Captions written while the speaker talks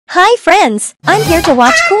Hi friends! I'm here to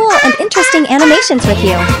watch cool and interesting animations with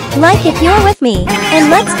you. Like if you're with me, and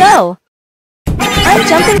let's go! I'm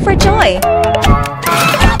jumping for joy!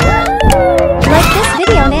 Like this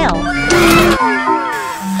video now!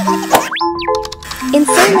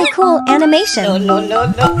 Insanely cool animation! No.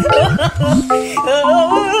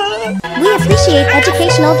 We appreciate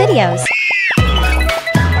educational videos.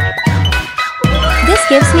 This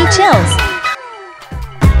gives me chills.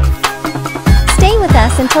 Stay with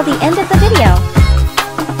us until the end of the video.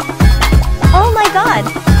 Oh my god!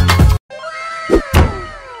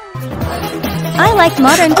 I like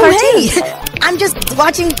modern cartoons. Hey! I'm just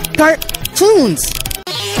watching cartoons.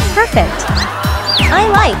 Perfect. I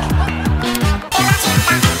like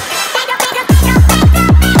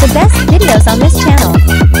the best videos on this channel.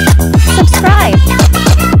 Subscribe.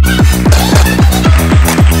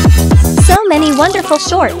 So many wonderful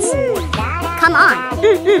shorts. Come on.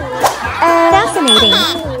 Fascinating.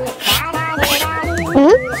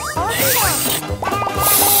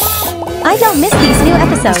 I don't miss these new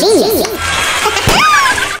episodes.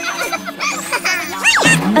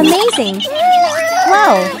 Amazing.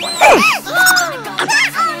 Wow.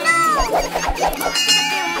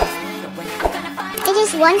 It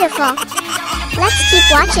is wonderful. Let's keep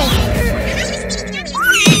watching.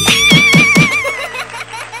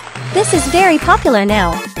 This is very popular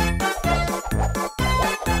now.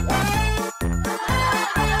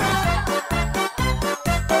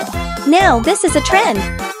 Now this is a trend.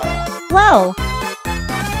 Wow.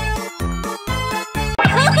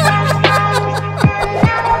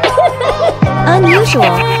 Unusual.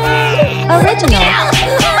 Original.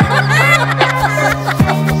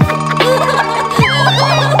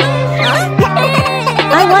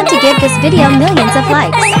 I want to give this video millions of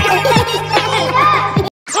likes.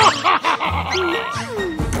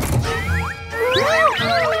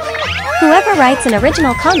 Whoever writes an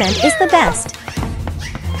original comment is the best.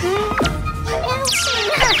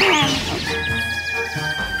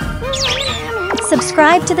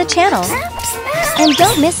 Subscribe to the channel. And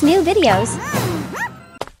don't miss new videos.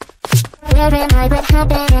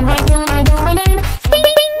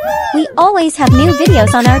 We always have new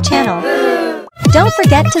videos on our channel. Don't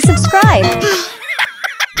forget to subscribe.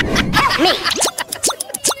 Me.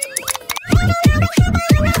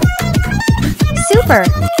 Super.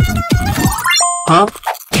 Huh?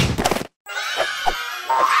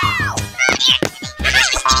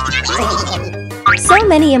 So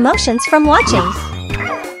many emotions from watching.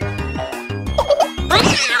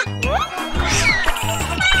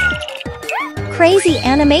 Crazy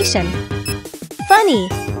animation. Funny.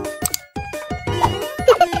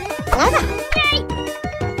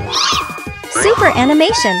 Super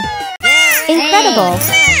animation. Incredible.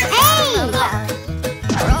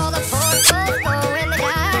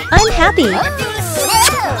 I'm happy.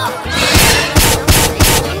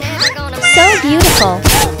 So beautiful.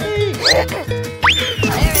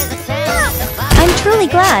 I'm truly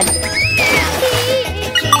glad.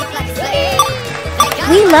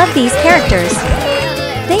 We love these characters.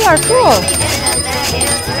 They are cool.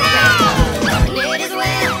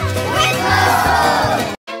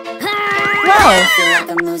 Wow.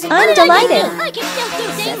 I'm delighted.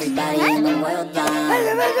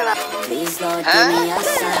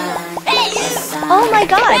 Oh my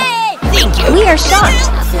god. We are shocked.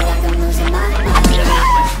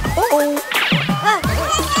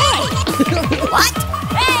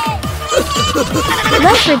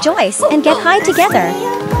 Let's rejoice and get high together.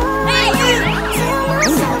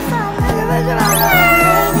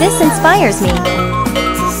 This inspires me.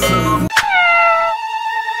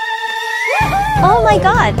 Oh my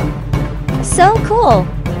god! So cool!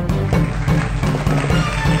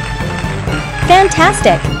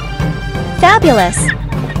 Fantastic! Fabulous!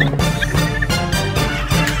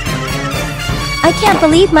 I can't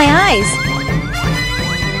believe my eyes!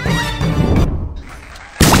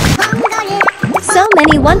 So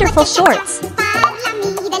many wonderful shorts!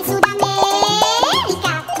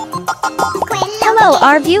 Hello,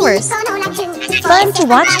 our viewers! Fun to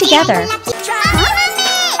watch together!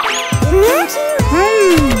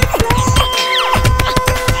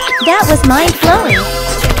 That was mind-blowing!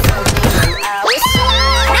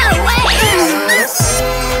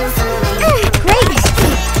 Great!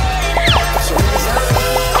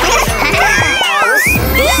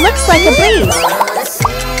 Looks like a breeze!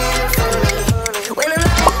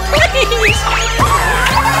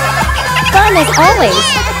 Fun as always!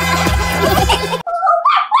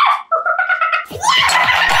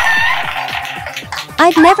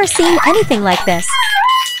 I've never seen anything like this.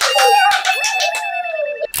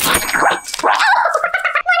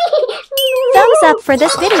 Thumbs up for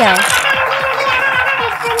this video.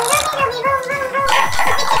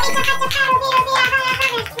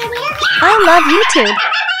 love YouTube.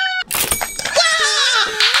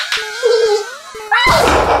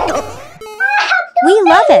 We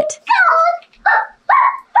love it.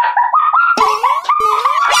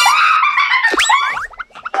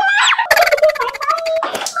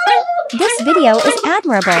 This video is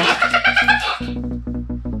admirable.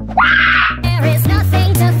 There is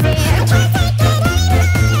nothing to fear.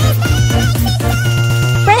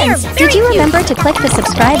 Friends, did you remember to click the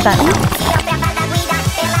subscribe button?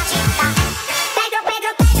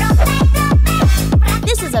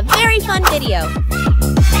 This is a very fun video.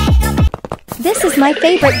 This is my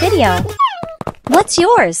favorite video. What's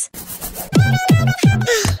yours?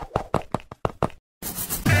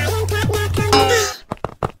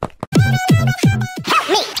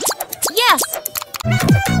 Yes!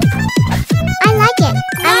 I like it.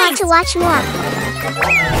 I want to watch more.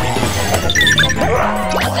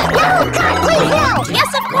 No, God, please, no! Yes,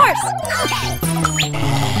 of course!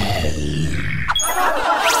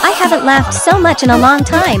 I haven't laughed so much in a long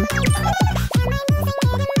time.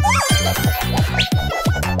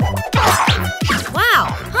 Wow,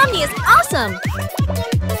 Pomni is awesome!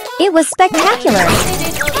 It was spectacular.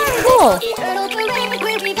 Cool.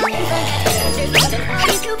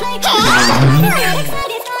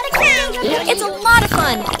 It's a lot of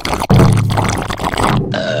fun!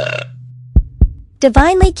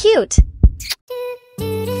 Divinely cute.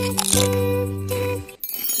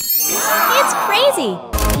 It's crazy!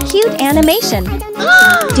 Cute animation.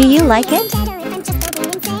 Do you like it?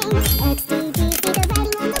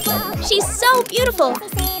 She's so beautiful!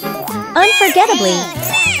 Unforgettably.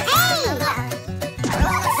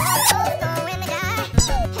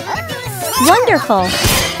 Wonderful.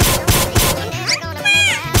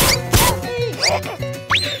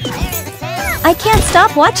 I can't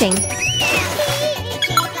stop watching.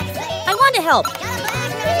 I want to help.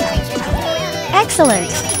 Excellent.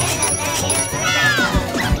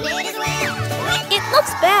 It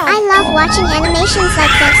looks bad. I love watching animations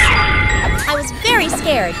like this. I was very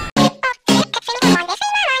scared.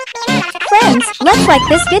 Friends, let's like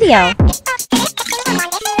this video.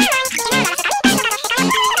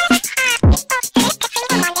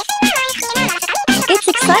 It's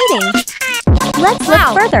exciting. Let's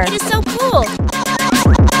Wow, look further. it is so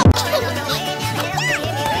cool!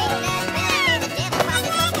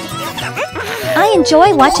 I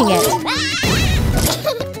enjoy watching it.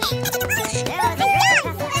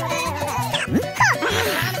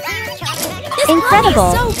 This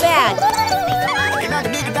Incredible. Pomni is so bad!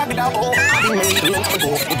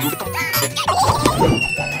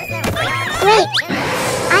 Great.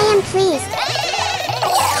 I am pleased.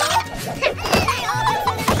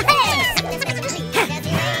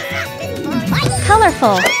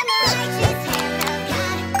 Colorful.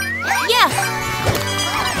 Yes!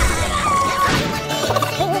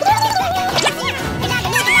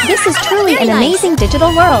 This is truly Very an nice. amazing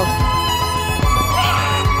digital world.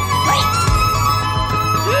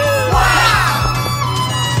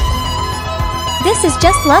 This is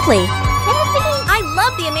just lovely. I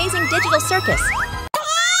love the amazing digital circus.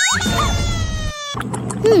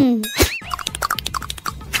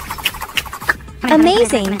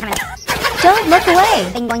 Amazing. Don't look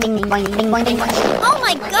away. Oh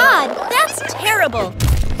my god, that's terrible!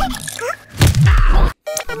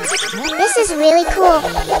 This is really cool.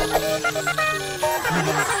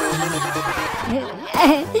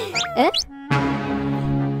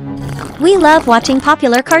 We love watching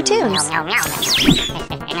popular cartoons.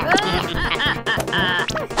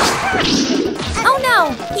 Oh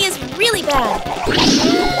no, he is really bad.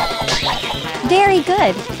 Very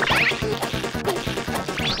good.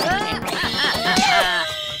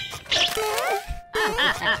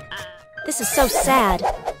 This is so sad.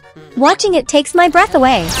 Watching it takes my breath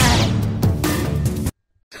away.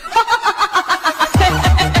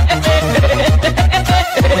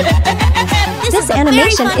 This a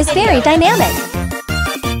animation very fun is video. very dynamic.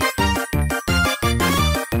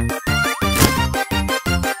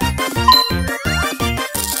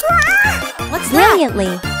 What's that?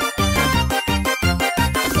 Brilliantly.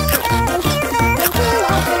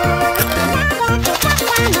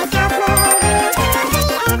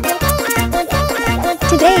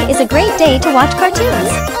 Today is a great day to watch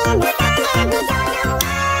cartoons.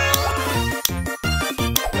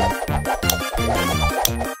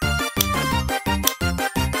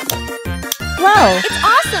 Wow, It's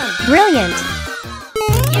awesome! brilliant.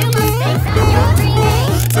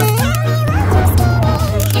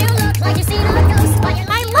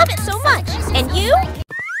 I love it so much. And you?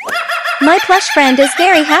 My plush friend is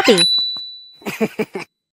very happy.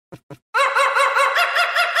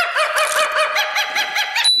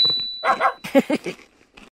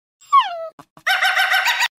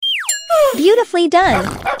 Beautifully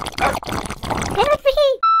done.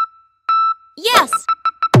 Yes!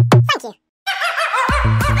 Thank you.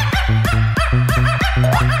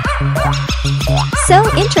 So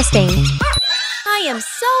interesting. I am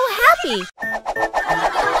so happy!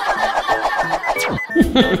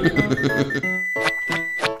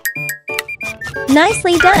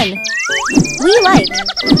 Nicely done. We like.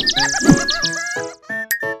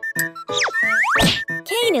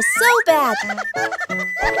 Caine is so bad!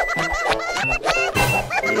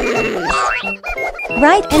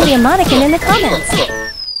 Write any emoticon in the comments.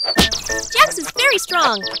 Jax is very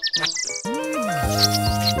strong!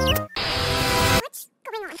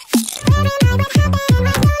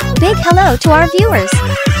 Big hello to our viewers.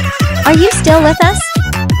 Are you still with us?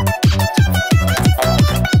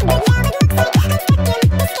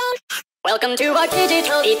 Welcome to our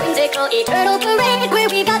digital, whimsical, eternal parade where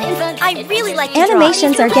we got infant. I really like to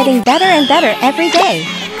Animations are getting better and better every day.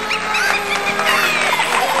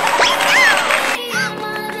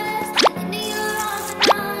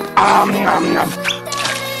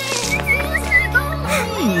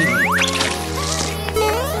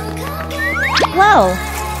 Wow!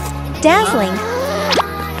 Dazzling!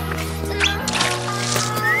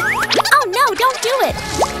 Oh no, don't do it!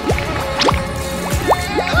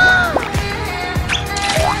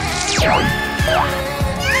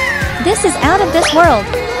 This is out of this world.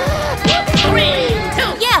 3,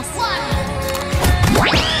 2, Yes!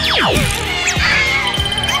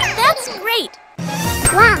 That's great!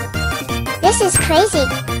 Wow. This is crazy.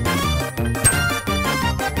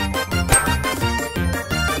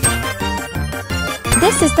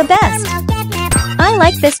 This is the best. I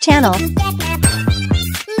like this channel.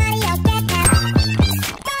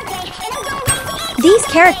 These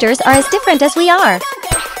characters are as different as we are.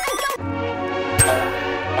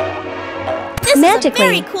 This Magically. is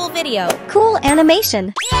a very cool video. Cool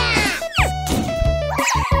animation.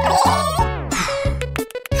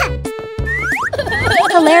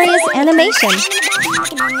 Hilarious animation.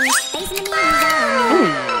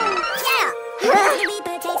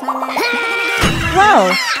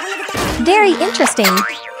 Wow! Very interesting.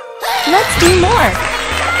 Let's do more.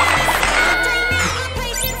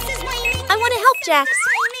 I want to help Jax.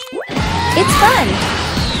 It's fun.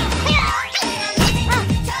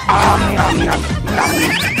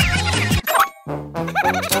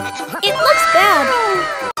 It looks bad.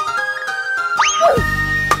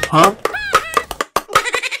 Huh?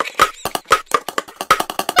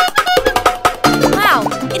 Wow,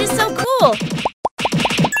 it is so cool.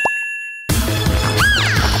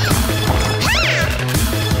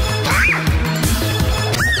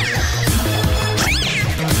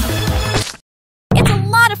 It's a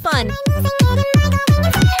lot of fun.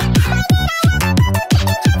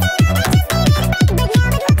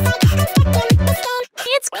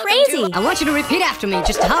 It's crazy. I want you to repeat after me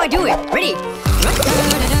just how I do it. Ready?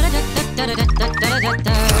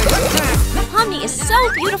 Pomni is so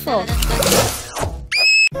beautiful.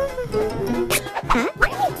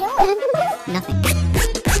 Nothing.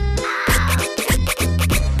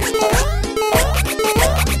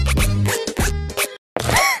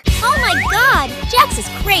 Oh my god, Jax is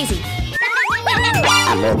crazy.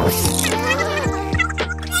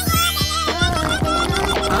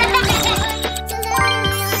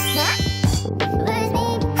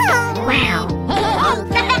 Wow.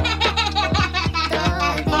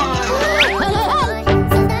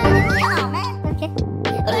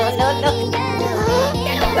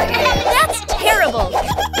 That's terrible.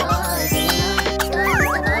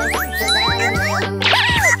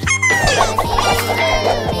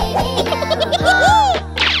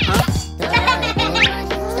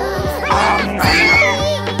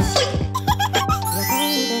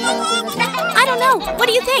 I don't know. What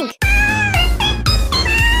do you think?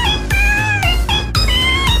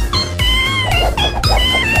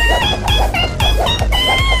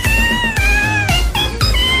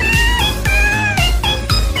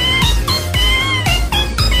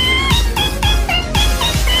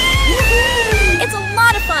 It's a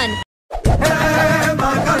lot of fun.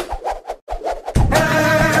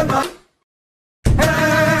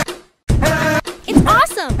 It's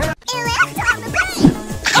awesome.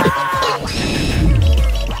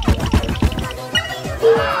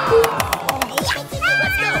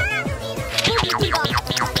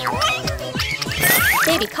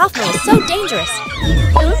 Baby Kaufmo is so dangerous.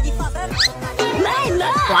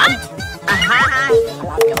 What?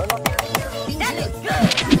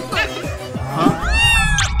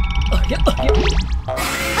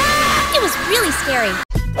 It was really scary.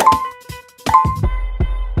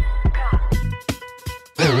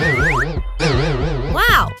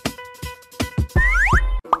 Wow.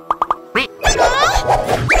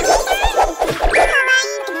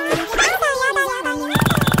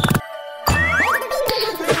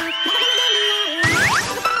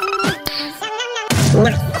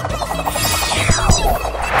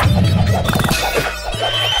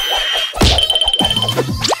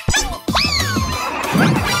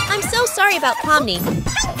 Pomni.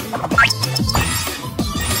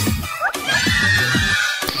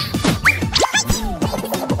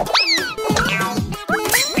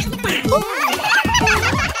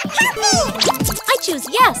 I choose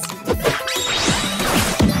yes.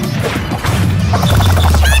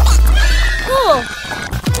 Cool.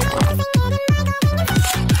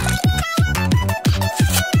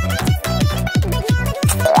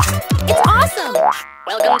 It's awesome.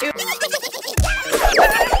 Welcome to...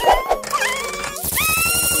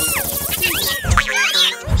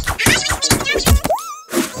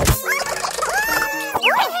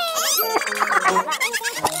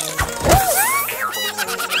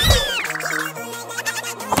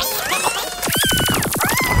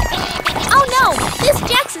 Oh no! This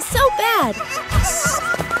Jax is so bad!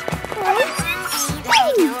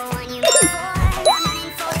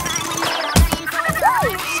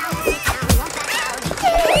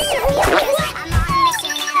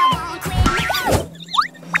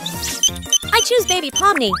 I choose baby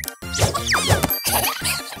Pomni.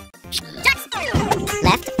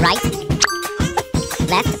 Left, right.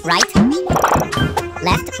 Left, right.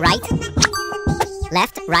 Left, right.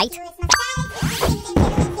 Left, right.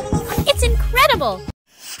 It's incredible!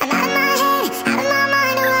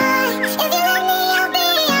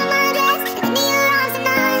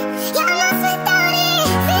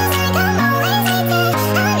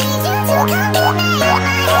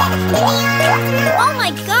 Oh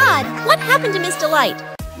my god! What happened to Miss Delight?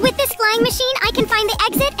 With this flying machine, I can find the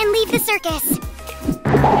exit and leave the circus.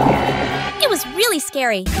 It was really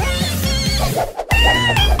scary.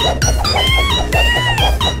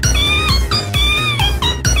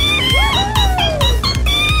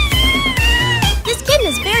 This kitten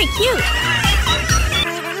is very cute.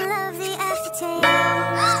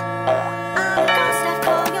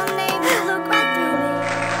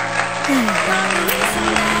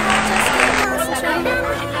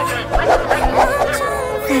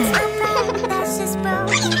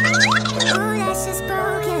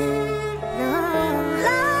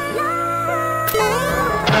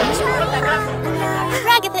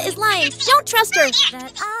 Ragatha is lying. Don't trust her.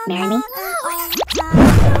 Marry me?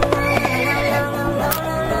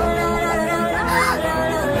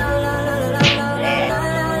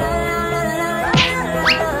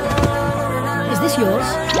 Is this yours?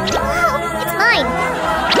 It's mine.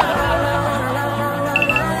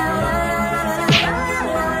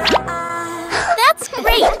 That's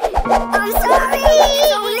great. I'm sorry.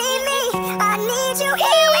 Don't leave me. I need you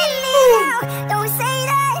here with me now. Don't say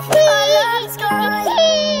that. Our love's gone.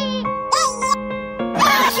 I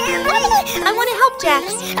can't breathe. I want to help Jax.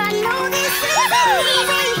 I know this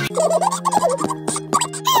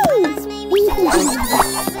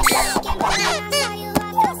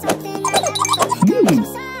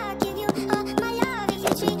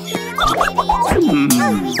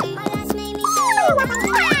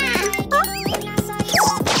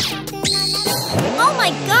Oh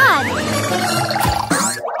my god!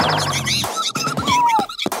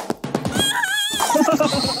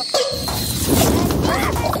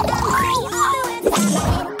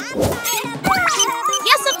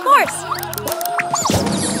 Yes, of course!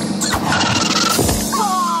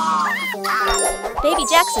 Baby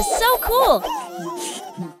Jax is so cool!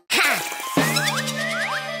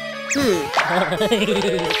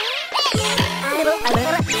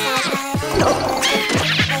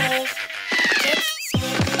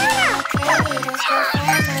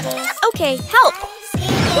 Okay, help!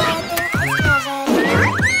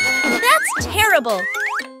 That's terrible!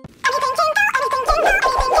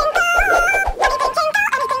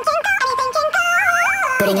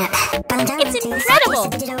 It's incredible!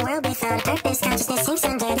 Digital world without a purpose. Consciousness sinks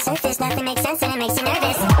under the surface. Nothing makes sense and it makes you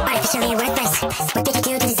nervous. Artificially worthless. What did you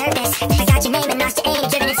do to deserve this? I got your name and lost your aim.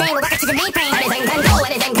 Driven insane. We're walking to the mainframe. What is in Gungle?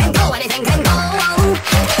 What is in Gungle? What is in Gungle?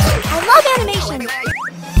 I love animation!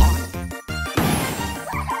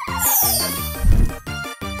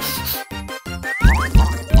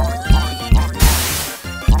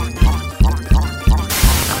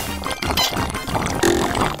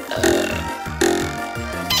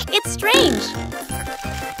 It's strange!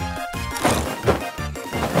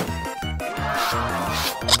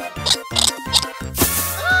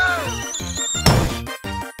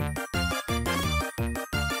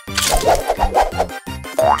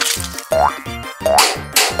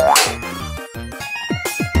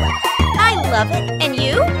 I love it. And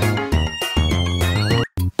you?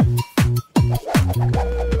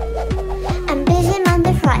 I'm busy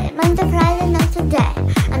Monday, Friday, not today.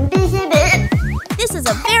 I'm busy. This is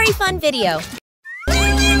a very fun video.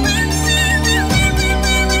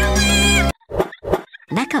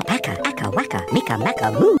 Maka, paka, aka, waka, mika,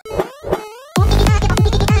 maka, moo.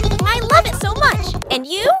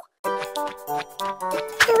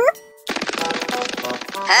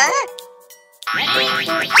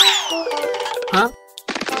 Huh?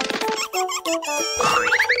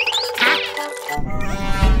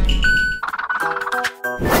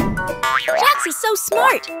 Jax is so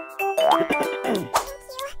smart.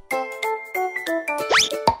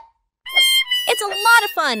 It's a lot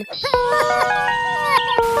of fun.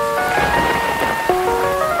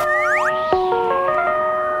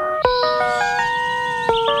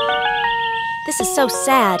 This is so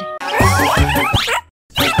sad.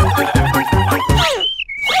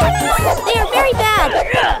 They are very bad.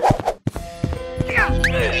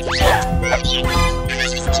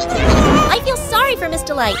 I feel sorry for Miss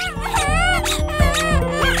Delight.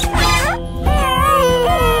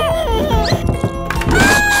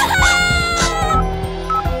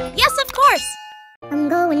 Yes, of course. I'm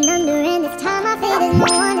going under and this time I feel there's no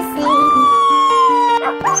one to save me.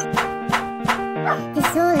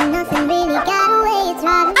 This all or nothing really got away, it's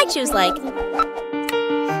right. I choose like.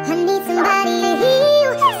 I need somebody to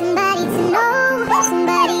heal, somebody to know,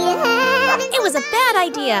 somebody to have. It was a bad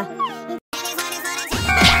idea.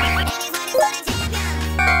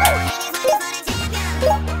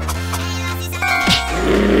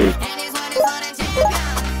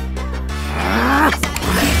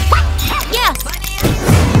 Yes!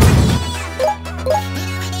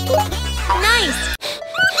 Nice!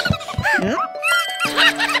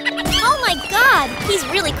 Oh my god! He's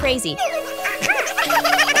really crazy.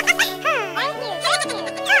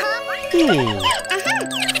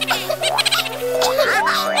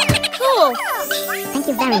 Cool! Thank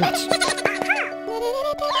you very much.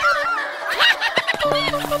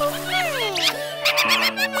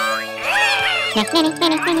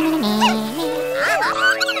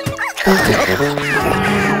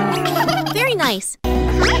 Very nice.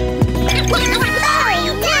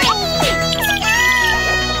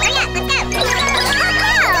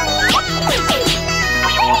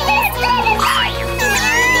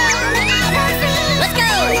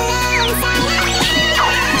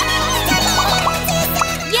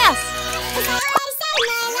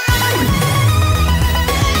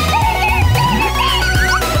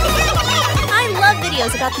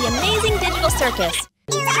 About the amazing digital circus.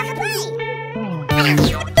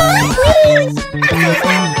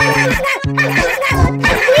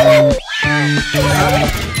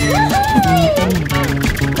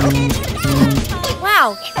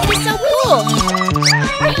 Wow, it is so cool.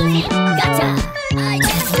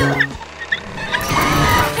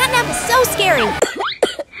 Catnap is so scary.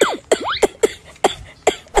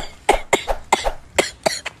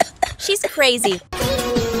 She's crazy.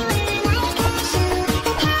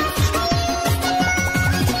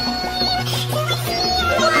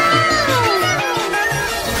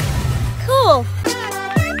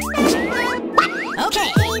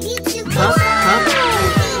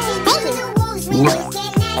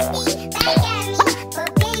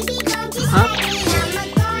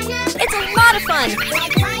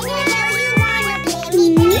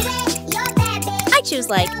 I choose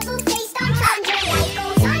like.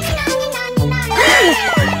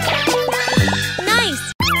 Nice.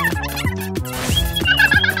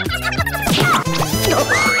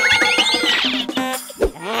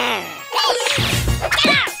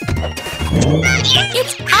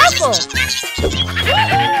 It's awful.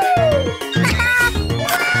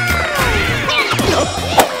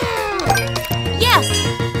 Yes.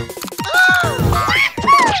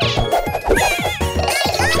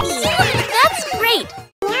 That's great.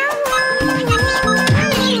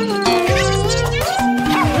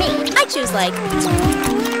 I choose like.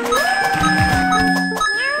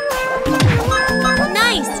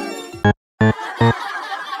 Nice.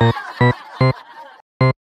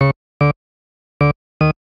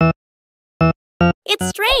 It's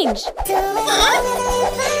strange.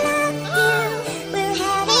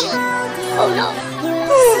 Oh no.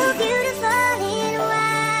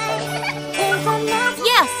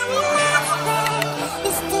 Yes.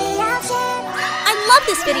 I love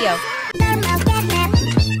this video.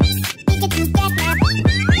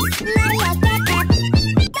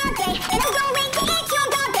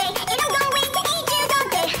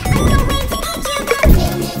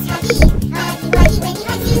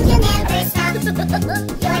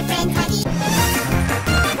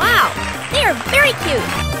 Wow, they are very cute.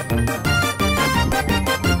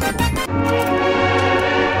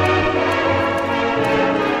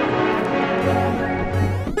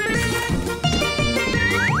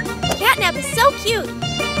 Catnap is so cute.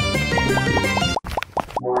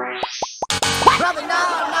 Brother, no,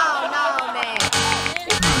 man.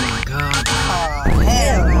 Oh my God. Oh,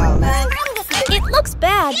 hell no, man. It looks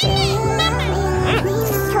bad.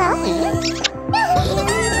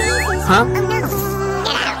 Huh?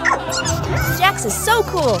 box is so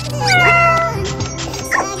cool.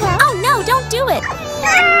 Oh no, don't do it.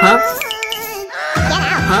 Huh?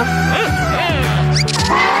 Huh?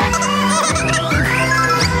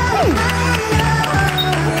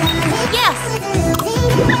 Yes!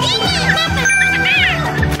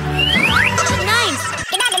 Nice!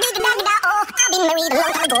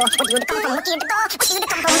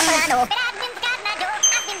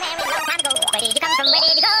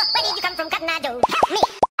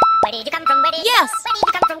 Yes!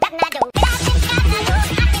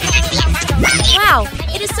 Wow,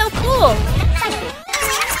 it is so cool!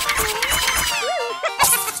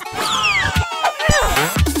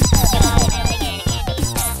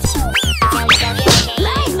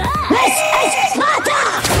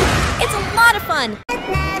 It's a lot of fun!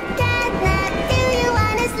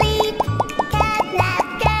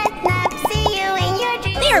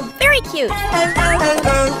 They are very cute!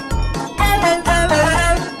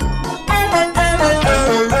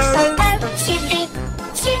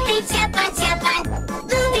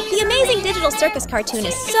 The amazing digital circus cartoon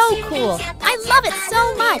is so cool! I love it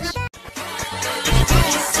so much!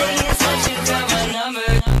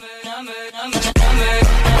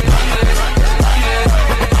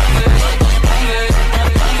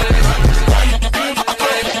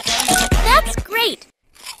 That's great!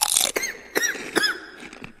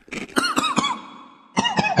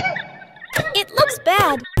 It looks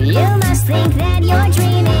bad. You must think that you're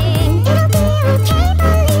dreaming. It'll be okay,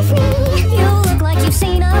 believe me. You look like you've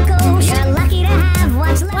seen a ghost. You're lucky to have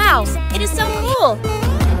what's left. Wow, it is so cool!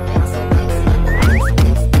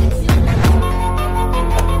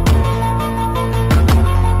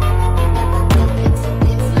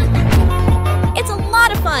 It's a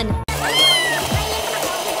lot of fun!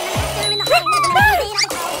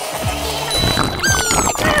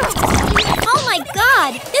 Oh my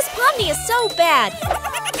god! This Pomni is so bad!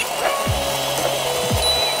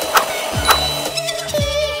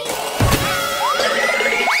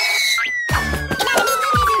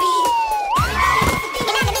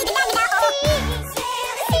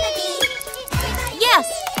 Yes!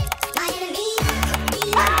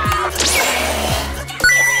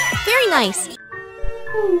 Very nice!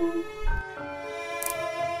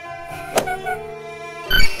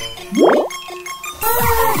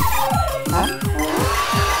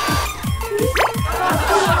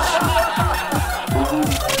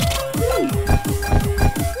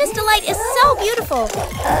 This delight is so beautiful!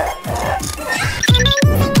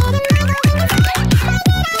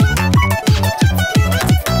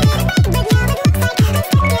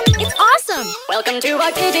 It's awesome! Welcome to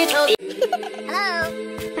our digital. Hello.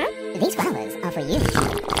 Huh? These flowers are for you.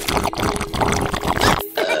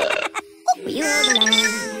 You hold the line.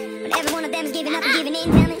 When every one of them is giving up and giving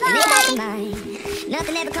in, tell me, and they got the line.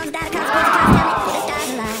 Nothing ever comes without a consequence, tell me, the stars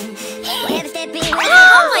align. Wherever step in,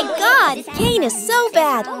 Oh my god! Caine is so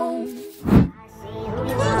bad!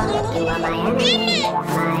 you are my enemy,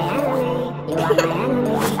 my enemy. You are my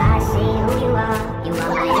enemy. I see who you are. You are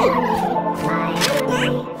my enemy, my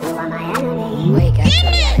enemy. You are my enemy. Wake up to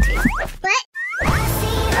reality. What? I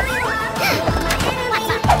see who you are.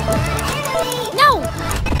 No!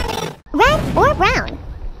 Red or brown?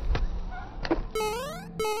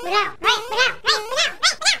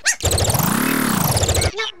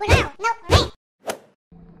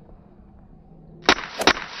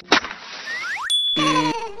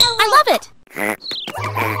 I love it!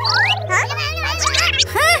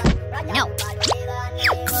 Huh? No.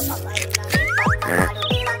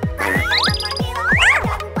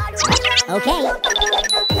 Okay.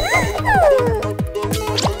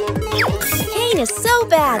 Caine is so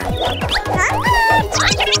bad!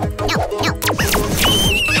 No, no.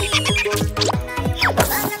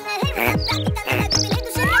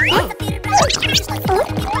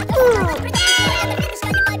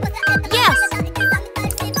 Yes!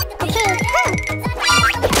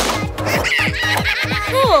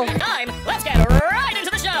 Cool! Time. Let's get right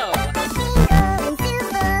into the show.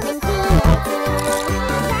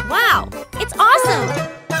 Wow! It's awesome!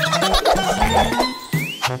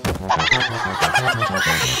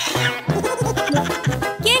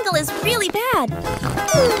 Gungle is really bad!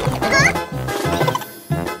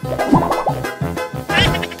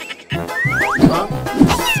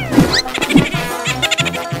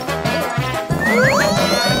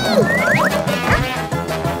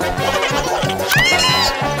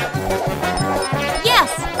 Yes!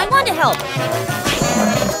 I want to help!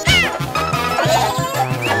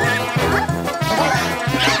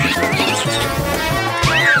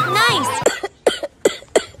 Nice!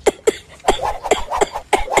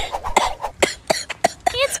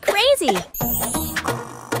 It's crazy!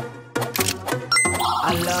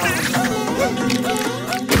 I love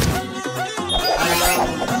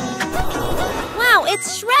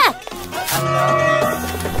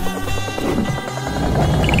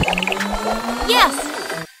Yes!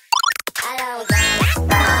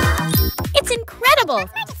 It's incredible!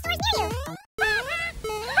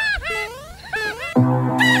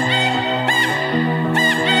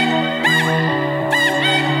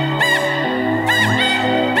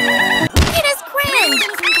 It is grand!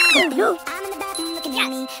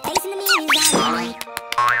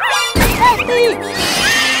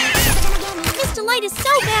 This delight is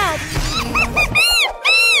so bad!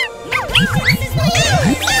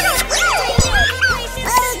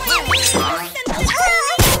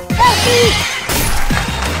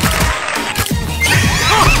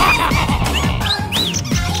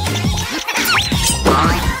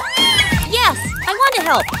 Yes, I want to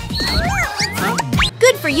help.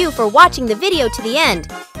 Good for you for watching the video to the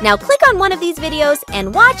end. Now click on one of these videos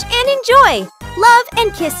and watch and enjoy. Love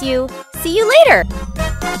and kiss you. See you later.